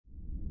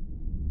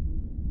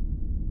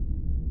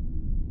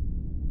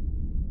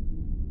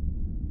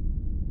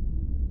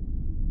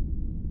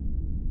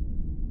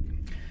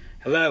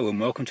Hello and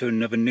welcome to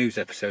another news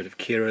episode of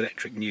Kia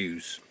Electric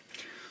News.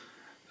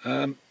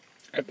 At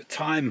the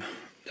time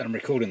that I'm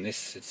recording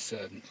this, it's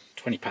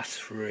 20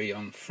 past 3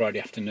 on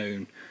Friday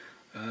afternoon.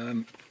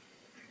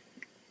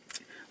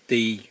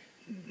 The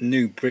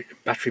new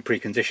battery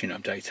precondition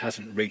update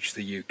hasn't reached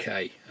the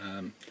UK.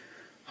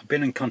 I've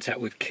been in contact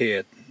with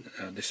Kia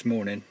this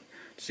morning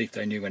to see if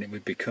they knew when it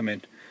would be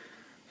coming,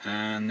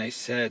 and they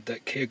said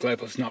that Kia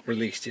Global has not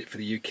released it for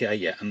the UK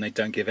yet, and they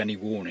don't give any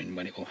warning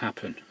when it will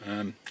happen.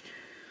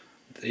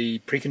 The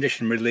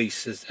precondition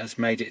release has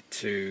made it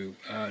to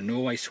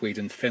Norway,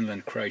 Sweden,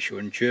 Finland, Croatia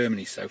and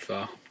Germany so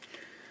far.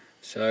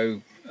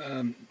 So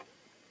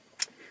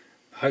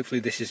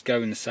hopefully this is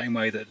going the same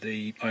way that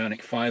the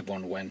Ioniq 5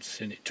 one went,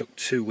 and it took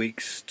 2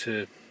 weeks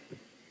to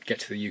get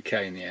to the UK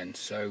in the end.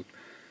 So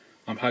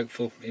I'm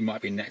hopeful it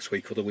might be next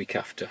week or the week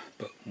after,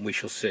 but we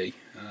shall see.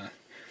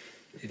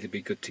 It'd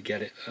be good to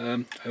get it.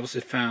 I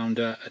also found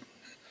on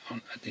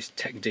this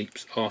Tech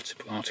Deep's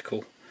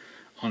article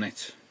on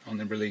it, on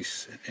the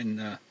release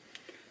in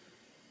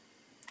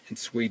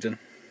Sweden.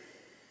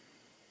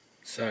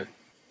 So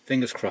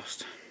fingers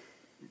crossed.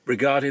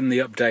 Regarding the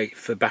update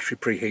for battery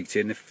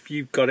preheating, if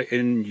you've got it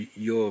in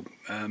your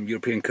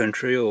European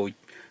country, or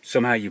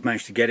somehow you've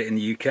managed to get it in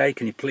the UK,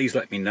 can you please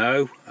let me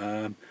know?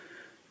 I'd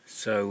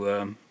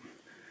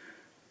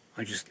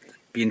just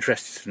be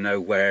interested to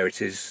know where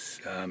it is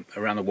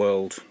around the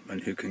world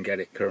and who can get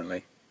it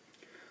currently.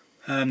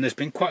 There's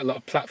been quite a lot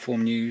of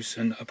platform news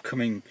and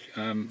upcoming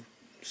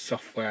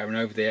software and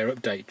over-the-air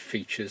update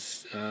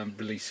features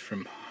released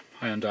from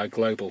Hyundai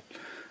Global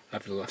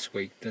over the last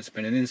week. There's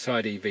been an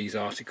Inside EVs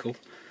article,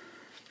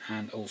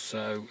 and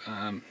also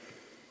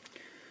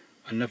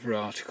another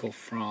article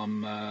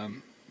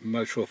from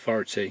Motor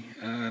Authority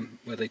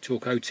where they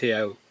talk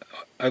OTA,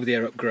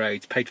 over-the-air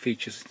upgrades, paid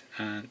features,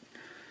 and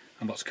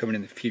what's coming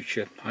in the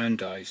future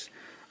Hyundais.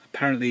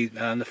 Apparently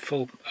the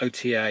full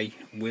OTA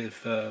with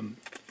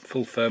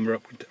full firmware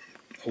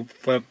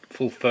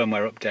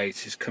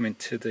updates is coming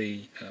to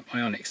the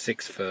Ioniq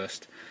 6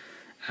 first,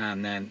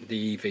 and then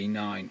the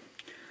EV9,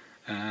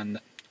 and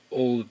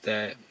all of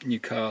their new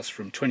cars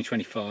from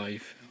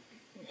 2025,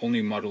 all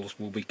new models,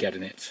 will be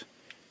getting it,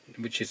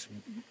 which is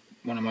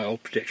one of my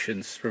old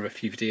predictions from a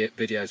few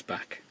videos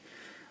back.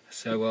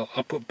 So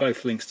I'll put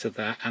both links to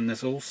that, and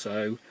there's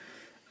also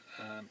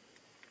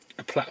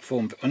a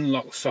platform for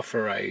Unlock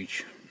Software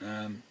Age,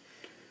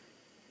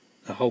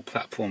 a whole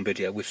platform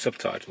video with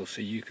subtitles,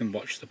 so you can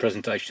watch the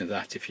presentation of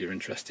that if you're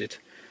interested.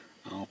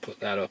 I'll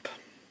put that up.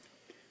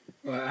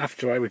 Well,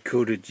 after I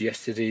recorded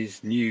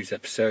yesterday's news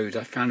episode,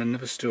 I found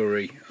another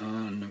story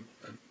on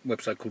a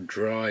website called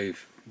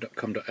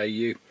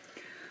drive.com.au.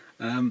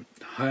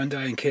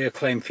 Hyundai and Kia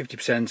claim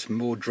 50%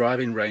 more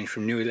driving range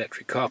from new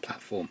electric car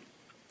platform.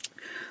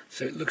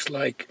 So it looks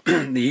like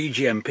the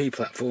E-GMP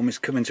platform is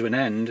coming to an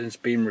end and it's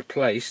being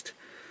replaced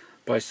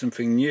by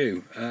something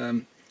new.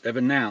 They've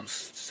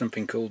announced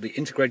something called the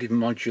Integrated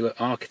Modular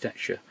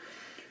Architecture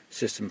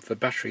System for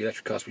Battery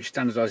Electric Cars, which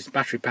standardises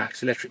battery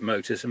packs, electric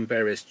motors and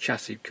various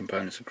chassis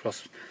components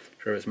across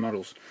various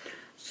models.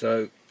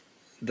 So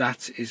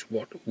that is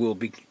what will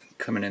be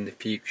coming in the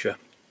future.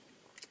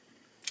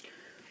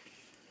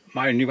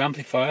 My new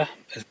amplifier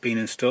has been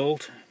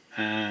installed,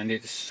 and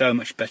it's so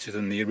much better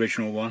than the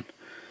original one.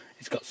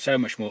 It's got so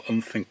much more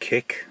oomph and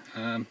kick.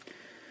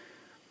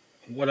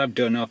 What I've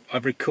done,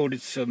 I've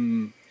recorded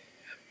some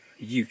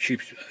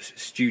YouTube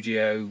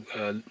studio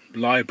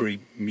library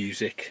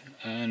music,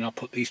 and I'll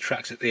put these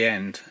tracks at the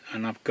end,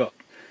 and I've got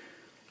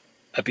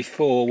a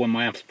before when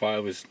my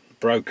amplifier was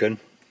broken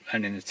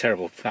and in a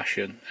terrible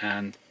fashion,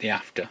 and the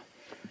after,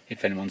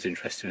 if anyone's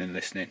interested in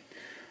listening.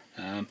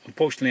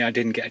 Unfortunately I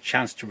didn't get a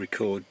chance to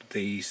record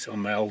these on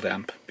my old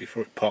amp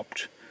before it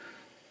popped,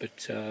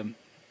 but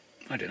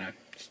I don't know,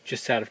 it's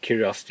just out of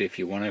curiosity if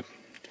you want to,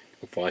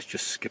 otherwise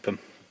just skip them.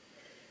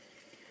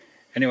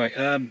 Anyway,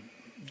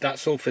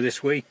 that's all for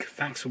this week.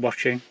 Thanks for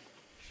watching.